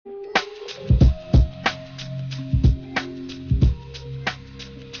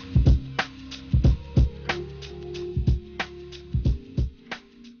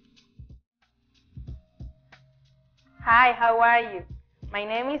Hi, how are you? My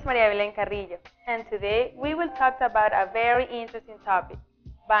name is Belén Carrillo, and today we will talk about a very interesting topic,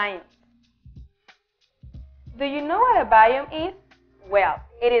 biomes. Do you know what a biome is? Well,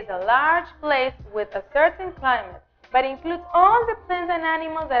 it is a large place with a certain climate, but includes all the plants and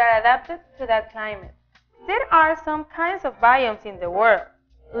animals that are adapted to that climate. There are some kinds of biomes in the world.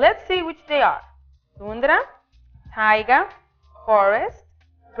 Let's see which they are. Tundra, taiga, forest,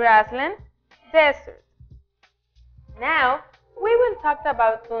 grassland, desert. Now, we will talk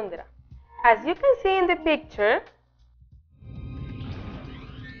about tundra. As you can see in the picture,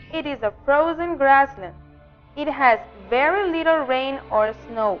 it is a frozen grassland. It has very little rain or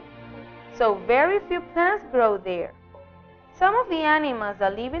snow, so very few plants grow there. Some of the animals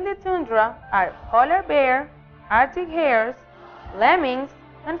that live in the tundra are polar bear, Arctic hares, lemmings,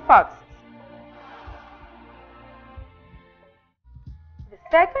 and foxes. The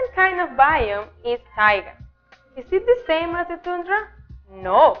second kind of biome is taiga. Is it the same as the tundra?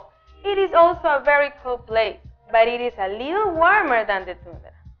 No, it is also a very cold place, but it is a little warmer than the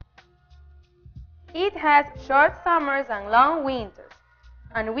tundra. It has short summers and long winters,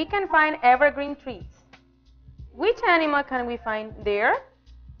 and we can find evergreen trees. Which animal can we find there?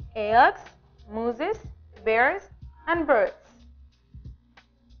 Elks, mooses, bears, and birds.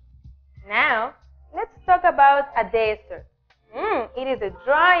 Now, let's talk about a desert. It is the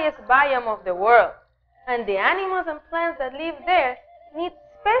driest biome of the world, and the animals and plants that live there need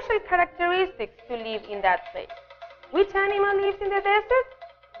special characteristics to live in that place. Which animal lives in the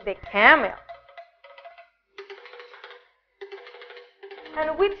desert? The camel.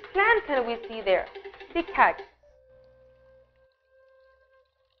 And which plant can we see there? The cactus.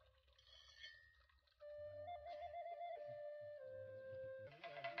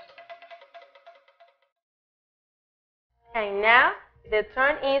 And now the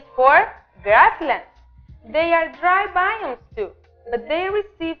turn is for grasslands. They are dry biomes too, but they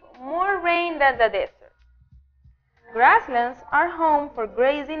receive more rain than the desert. Grasslands are home for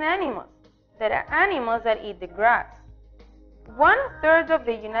grazing animals. There are animals that eat the grass. 1/3 of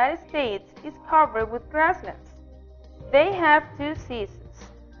the United States is covered with grasslands. They have two seasons,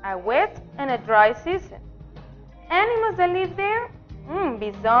 a wet and a dry season. Animals that live there?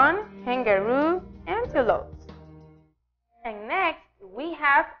 Bison, kangaroo, antelopes. And next we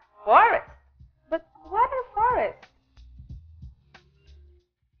have forests. But what are forests?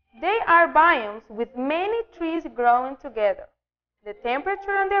 They are biomes with many trees growing together. The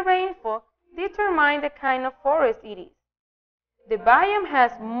temperature and the rainfall determine the kind of forest it is. The biome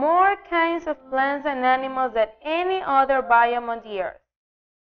has more kinds of plants and animals than any other biome on the earth.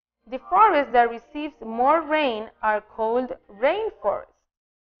 The forests that receives more rain are called rainforests.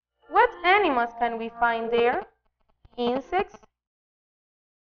 What animals can we find there? Insects,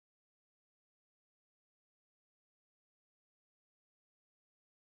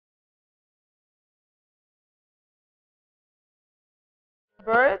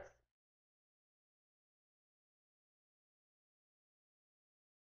 birds,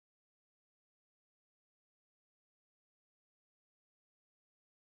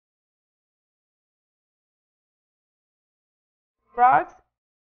 frogs,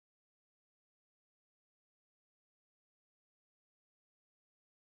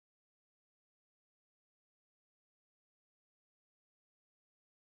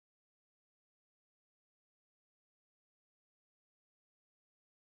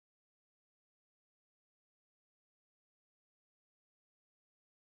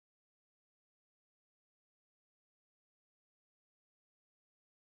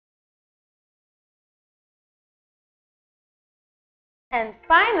 and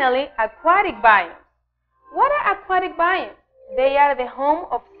finally, aquatic biomes. What are aquatic biomes? They are the home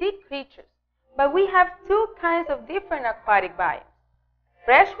of sea creatures, but we have two kinds of different aquatic biomes,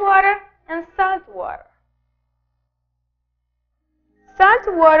 freshwater and saltwater.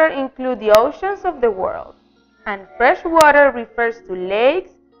 Saltwater include the oceans of the world, and freshwater refers to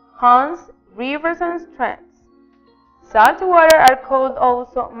lakes, ponds, rivers, and streams. Saltwater are called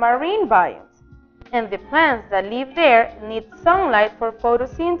also marine biomes, and the plants that live there need sunlight for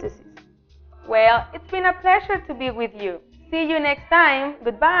photosynthesis. Well, it's been a pleasure to be with you. See you next time.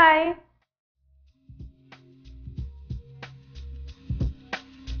 Goodbye.